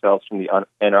distanced themselves from the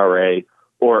NRA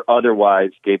or otherwise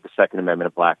gave the Second Amendment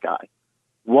a black eye.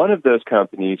 One of those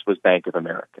companies was Bank of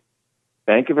America.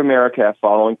 Bank of America,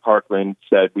 following Parkland,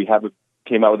 said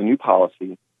came out with a new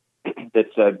policy that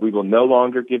said we will no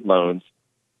longer give loans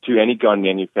to any gun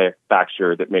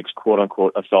manufacturer that makes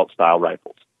quote-unquote assault-style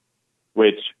rifles,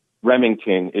 which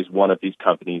Remington is one of these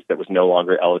companies that was no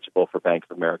longer eligible for Bank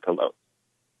of America loans.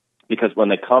 Because when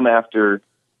they come after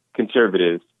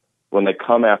conservatives, when they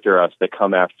come after us, they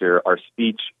come after our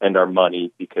speech and our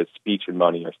money, because speech and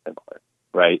money are similar,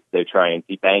 right? They try and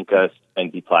debank us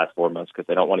and deplatform us because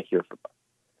they don't want to hear from us.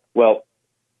 Well,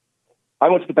 I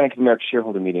went to the Bank of America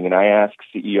shareholder meeting, and I asked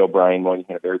CEO Brian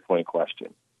Moynihan a very pointed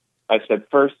question. I said,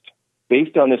 first,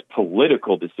 based on this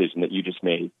political decision that you just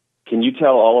made, can you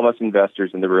tell all of us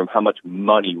investors in the room how much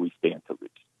money we stand to lose?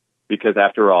 Because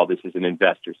after all, this is an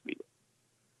investors meeting.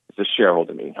 It's a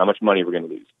shareholder meeting. How much money we're going to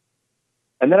lose?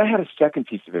 And then I had a second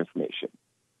piece of information.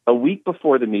 A week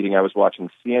before the meeting, I was watching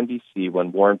CNBC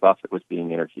when Warren Buffett was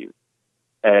being interviewed.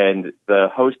 And the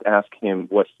host asked him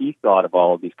what he thought of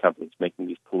all of these companies making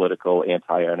these political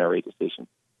anti-NRA decisions.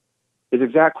 His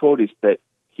exact quote is that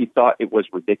he thought it was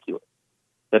ridiculous,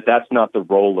 that that's not the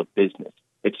role of business.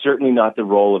 It's certainly not the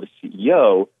role of a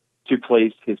CEO to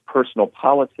place his personal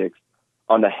politics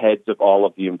on the heads of all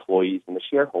of the employees and the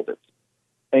shareholders.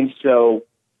 And so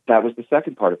that was the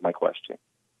second part of my question.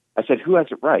 I said, who has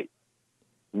it right?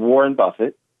 Warren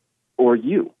Buffett or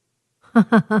you? Do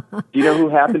you know who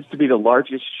happens to be the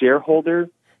largest shareholder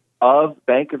of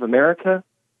Bank of America?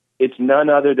 It's none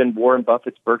other than Warren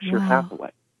Buffett's Berkshire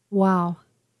Hathaway. Wow.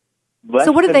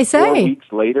 So what did they say? 4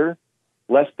 weeks later,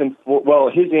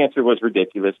 his answer was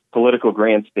ridiculous, political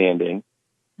grandstanding.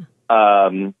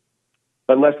 But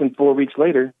less than 4 weeks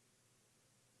later,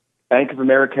 Bank of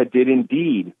America did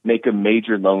indeed make a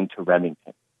major loan to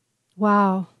Remington.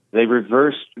 Wow. They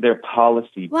reversed their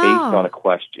policy based on a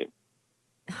question.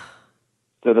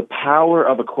 So the power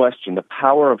of a question, the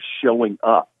power of showing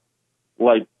up,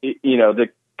 like, the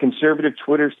conservative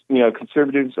Twitter,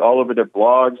 conservatives all over their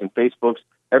blogs and Facebooks,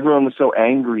 everyone was so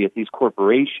angry at these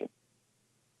corporations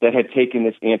that had taken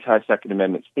this anti-Second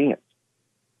Amendment stance.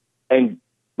 And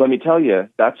let me tell you,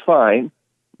 that's fine.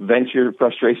 Vent your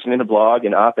frustration in a blog,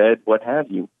 an op-ed, what have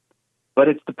you. But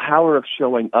it's the power of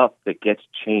showing up that gets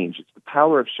change. It's the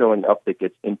power of showing up that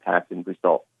gets impact and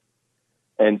results.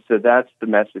 And so that's the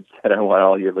message that I want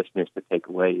all your listeners to take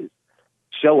away is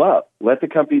show up. Let the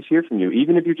companies hear from you.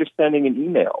 Even if you're just sending an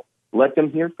email, let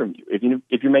them hear from you.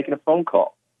 If you're making a phone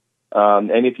call.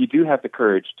 And if you do have the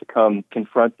courage to come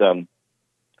confront them,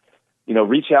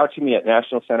 reach out to me at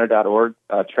nationalcenter.org,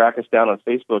 track us down on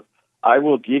Facebook. I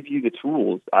will give you the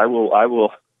tools. I will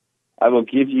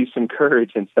give you some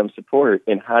courage and some support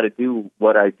in how to do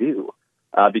what I do.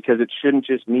 Because it shouldn't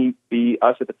just be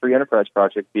us at the Free Enterprise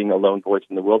Project being a lone voice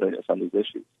in the wilderness on these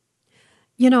issues.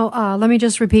 Let me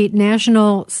just repeat,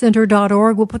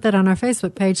 nationalcenter.org. We'll put that on our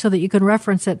Facebook page so that you can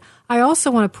reference it. I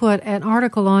also want to put an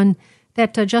article on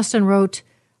that Justin wrote.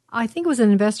 I think it was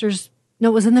in it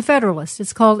was in the Federalist.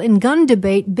 It's called In Gun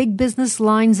Debate, Big Business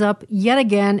Lines Up Yet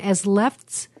Again as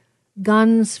Left's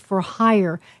Guns for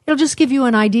Hire. It'll just give you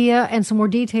an idea and some more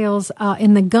details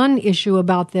in the gun issue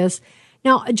about this.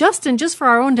 Now, Justin, just for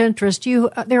our own interest,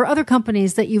 there are other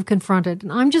companies that you've confronted,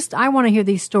 and I want to hear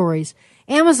these stories.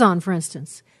 Amazon, for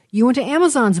instance. You went to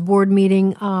Amazon's board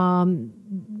meeting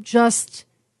just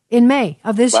in May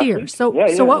of this year. Week.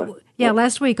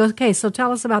 Last week. Okay, so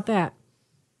tell us about that.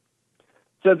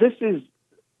 So this is,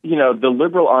 the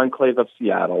liberal enclave of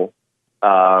Seattle,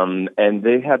 and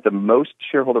they had the most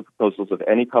shareholder proposals of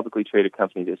any publicly traded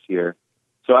company this year.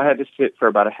 So I had to sit for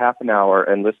about a half an hour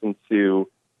and listen to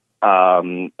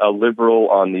a liberal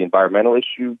on the environmental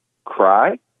issue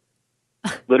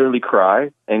literally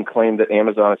cry, and claim that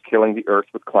Amazon is killing the earth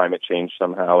with climate change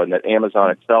somehow, and that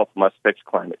Amazon itself must fix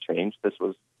climate change. This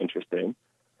was interesting.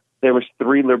 There was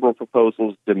 3 liberal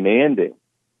proposals demanding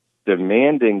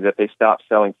that they stop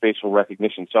selling facial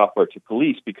recognition software to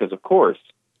police because, of course,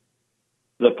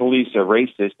 the police are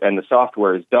racist and the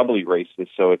software is doubly racist,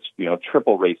 so it's,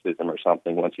 triple racism or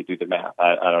something once you do the math.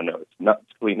 I don't know. It's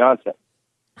complete nonsense.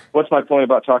 What's my point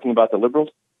about talking about the liberals?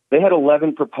 They had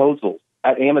 11 proposals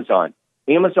at Amazon.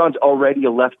 Amazon's already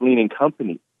a left-leaning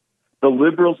company. The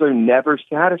liberals are never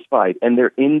satisfied, and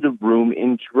they're in the room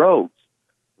in droves.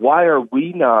 Why are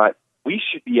we not? We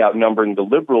should be outnumbering the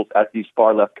liberals at these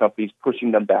far-left companies,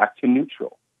 pushing them back to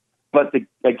neutral. But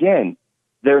again,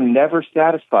 they're never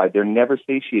satisfied. They're never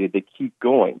satiated. They keep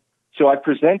going. So I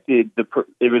presented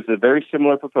it was a very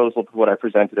similar proposal to what I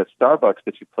presented at Starbucks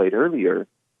that you played earlier,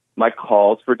 my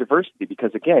calls for diversity,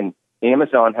 because again,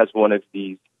 Amazon has one of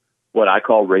these, what I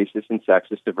call racist and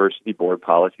sexist diversity board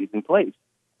policies in place.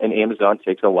 And Amazon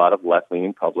takes a lot of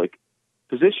left-leaning public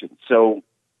positions. So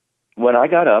when I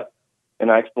got up and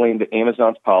I explained that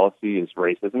Amazon's policy is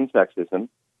racism and sexism,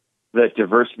 that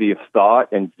diversity of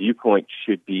thought and viewpoint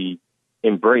should be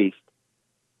embraced,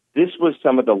 this was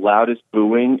some of the loudest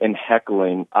booing and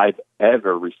heckling I've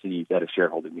ever received at a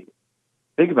shareholder meeting.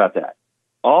 Think about that.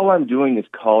 All I'm doing is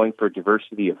calling for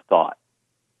diversity of thought,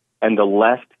 and the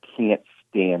left can't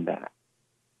stand that.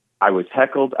 I was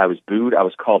heckled, I was booed, I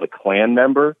was called a Klan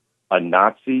member, a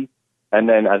Nazi, and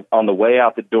then on the way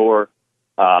out the door,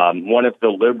 one of the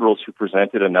liberals who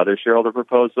presented another shareholder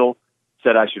proposal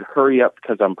said I should hurry up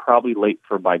because I'm probably late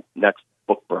for my next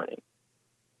book burning.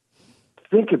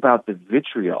 Think about the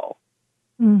vitriol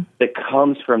that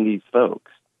comes from these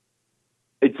folks.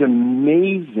 It's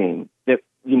amazing that,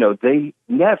 they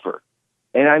never,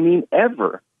 and I mean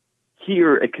ever,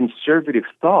 hear a conservative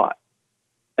thought.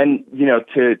 And,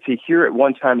 to hear it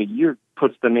one time a year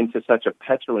puts them into such a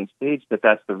petulant stage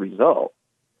that's the result.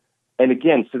 And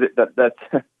again, so that's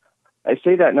I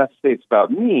say that not to say it's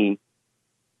about me,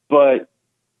 but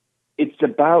it's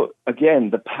about, again,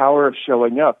 the power of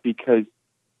showing up, because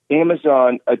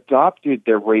Amazon adopted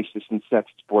their racist and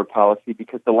sexist board policy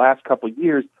because the last couple of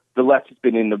years, the left has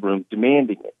been in the room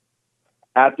demanding it.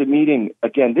 At the meeting,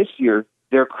 again, this year,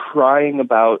 they're crying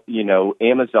about,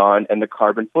 Amazon and the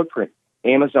carbon footprint.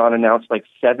 Amazon announced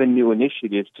 7 new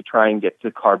initiatives to try and get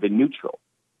to carbon neutral,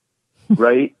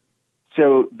 right?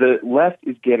 So the left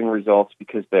is getting results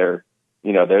because they're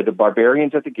the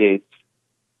barbarians at the gates,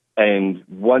 and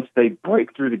once they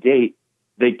break through the gate,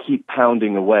 they keep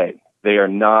pounding away. They are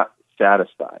not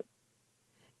satisfied.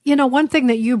 One thing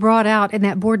that you brought out in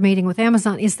that board meeting with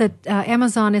Amazon is that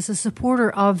Amazon is a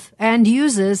supporter of and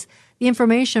uses the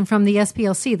information from the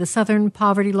SPLC, the Southern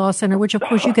Poverty Law Center, which, of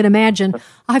course, you can imagine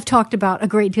I've talked about a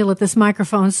great deal at this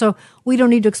microphone, so we don't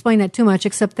need to explain that too much,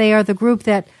 except they are the group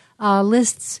that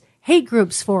lists hate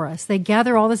groups for us. They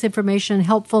gather all this information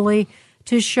helpfully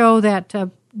to show that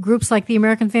groups like the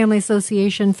American Family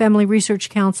Association, Family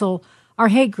Research Council are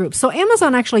hate groups. So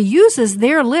Amazon actually uses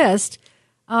their list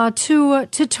to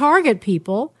target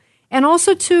people, and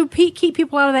also to keep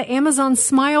people out of the Amazon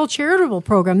Smile charitable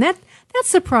program. That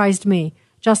surprised me,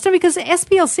 Justin, because the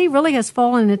SPLC really has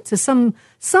fallen into some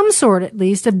sort, at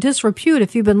least, of disrepute.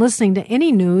 If you've been listening to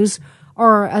any news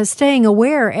or staying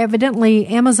aware, evidently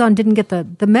Amazon didn't get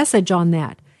the message on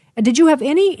that. Did you have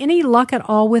any luck at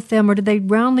all with them, or did they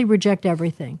roundly reject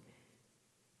everything?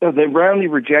 No, they roundly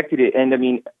rejected it. And I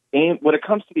mean, when it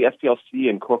comes to the SPLC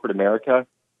and corporate America,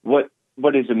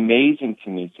 what is amazing to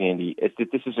me, Sandy, is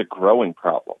that this is a growing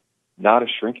problem, not a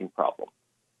shrinking problem.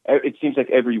 It seems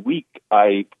like every week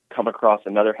I come across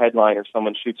another headline or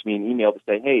someone shoots me an email to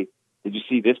say, hey, did you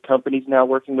see this company's now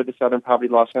working with the Southern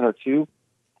Poverty Law Center too?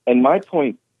 And my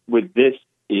point with this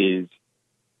is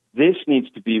this needs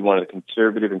to be one of the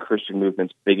conservative and Christian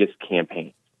movement's biggest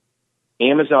campaigns.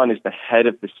 Amazon is the head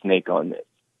of the snake on this,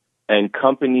 and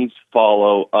companies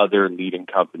follow other leading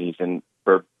companies. And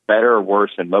for better or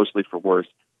worse, and mostly for worse,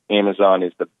 Amazon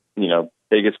is the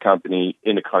biggest company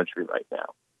in the country right now.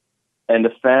 And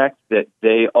the fact that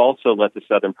they also let the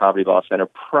Southern Poverty Law Center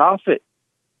profit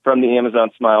from the Amazon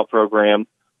Smile program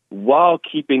while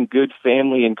keeping good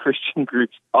family and Christian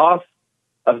groups off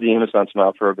of the Amazon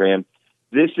Smile program,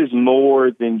 this is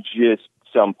more than just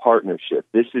some partnership.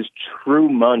 This is true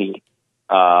money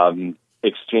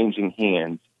exchanging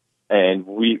hands, and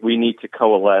we need to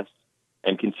coalesce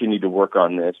and continue to work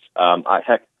on this.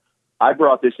 I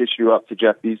brought this issue up to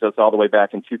Jeff Bezos all the way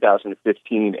back in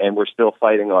 2015, and we're still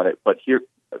fighting on it. But here,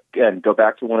 again, go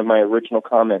back to one of my original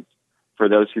comments for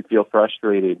those who feel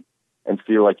frustrated and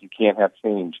feel like you can't have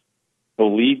change.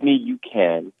 Believe me, you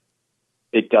can.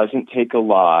 It doesn't take a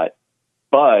lot,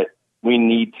 but we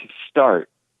need to start.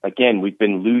 Again, we've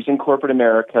been losing corporate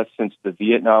America since the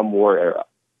Vietnam War era.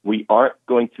 We aren't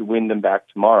going to win them back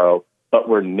tomorrow, but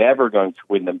we're never going to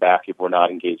win them back if we're not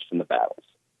engaged in the battles.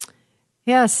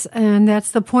 Yes, and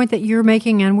that's the point that you're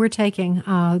making and we're taking.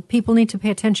 People need to pay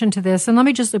attention to this. And let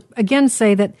me just again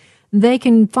say that they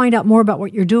can find out more about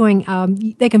what you're doing.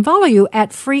 They can follow you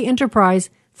at Free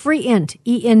Enterprise, Free Int,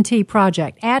 E-N-T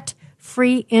Project, at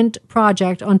Free Int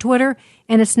Project on Twitter,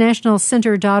 and it's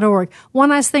nationalcenter.org. One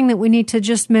last thing that we need to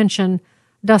just mention,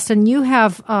 Dustin, you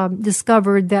have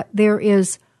discovered that there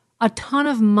is a ton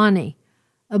of money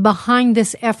behind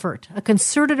this effort, a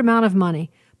concerted amount of money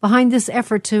behind this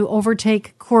effort to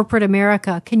overtake corporate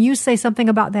America. Can you say something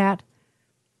about that?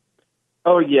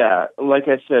 Oh, yeah. Like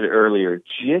I said earlier,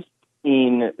 just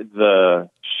in the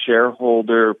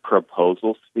shareholder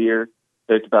proposal sphere,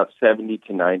 there's about 70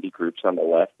 to 90 groups on the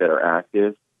left that are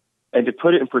active. And to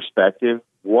put it in perspective,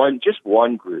 just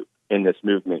one group in this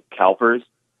movement, CalPERS,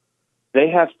 they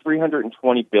have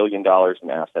 $320 billion in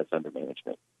assets under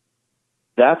management.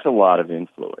 That's a lot of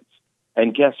influence.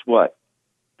 And guess what?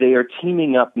 they are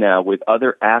teaming up now with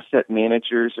other asset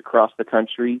managers across the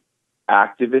country,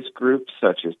 activist groups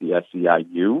such as the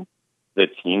SEIU, the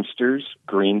Teamsters,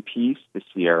 Greenpeace, the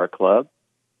Sierra Club,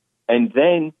 and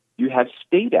then you have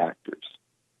state actors.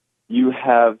 You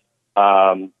have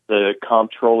the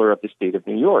comptroller of the state of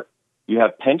New York. You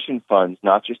have pension funds,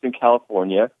 not just in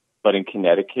California, but in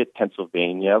Connecticut,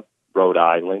 Pennsylvania, Rhode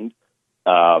Island,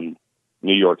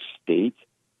 New York State.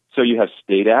 So you have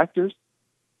state actors,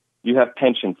 you have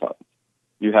pension funds,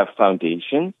 you have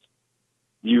foundations,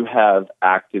 you have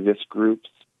activist groups,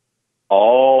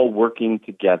 all working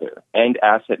together, and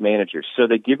asset managers. So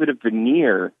they give it a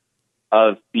veneer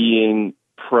of being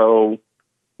pro,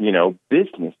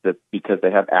 business, that because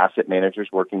they have asset managers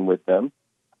working with them,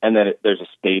 and then there's a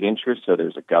state interest, so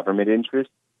there's a government interest,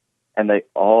 and they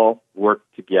all work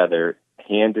together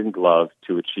hand in glove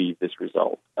to achieve this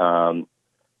result. And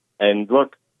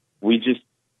look, we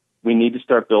need to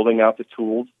start building out the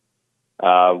tools.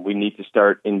 We need to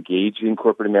start engaging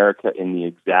corporate America in the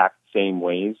exact same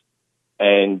ways.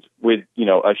 And with,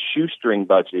 a shoestring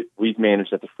budget, we've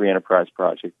managed at the Free Enterprise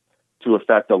Project to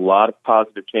affect a lot of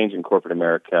positive change in corporate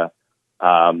America.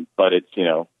 But it's,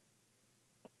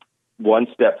 one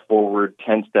step forward,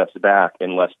 10 steps back,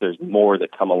 unless there's more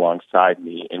that come alongside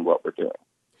me in what we're doing.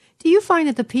 Do you find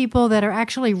that the people that are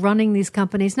actually running these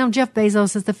companies, now Jeff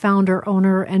Bezos is the founder,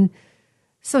 owner, and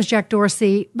so is Jack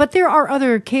Dorsey, but there are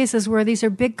other cases where these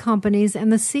are big companies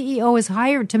and the CEO is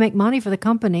hired to make money for the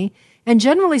company. And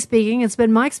generally speaking, it's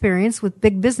been my experience with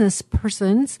big business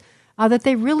persons that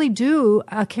they really do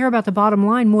care about the bottom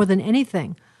line more than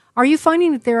anything. Are you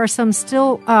finding that there are some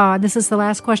still, this is the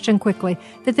last question quickly,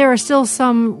 that there are still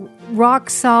some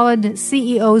rock-solid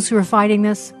CEOs who are fighting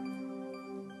this?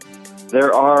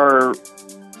 There are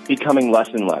becoming less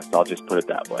and less, I'll just put it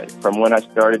that way. From when I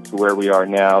started to where we are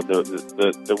now,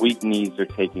 the weak knees are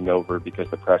taking over because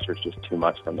the pressure is just too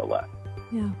much from the left.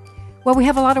 Yeah. Well, we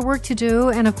have a lot of work to do,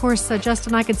 and of course,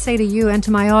 Justin, I could say to you and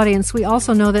to my audience, we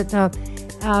also know that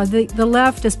the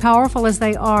left, as powerful as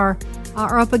they are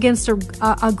up against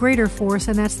a greater force,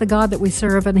 and that's the God that we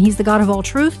serve, and He's the God of all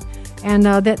truth, and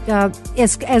that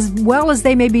as well as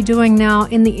they may be doing now,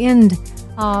 in the end,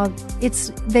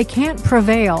 they can't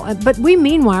prevail. But we,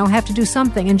 meanwhile, have to do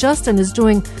something, and Justin is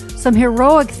doing some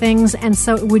heroic things, and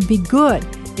so it would be good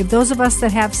if those of us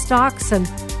that have stocks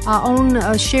and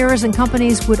own shares and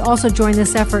companies would also join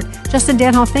this effort. Justin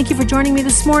Danhof, thank you for joining me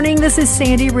this morning. This is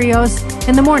Sandy Rios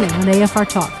in the morning on AFR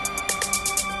Talk.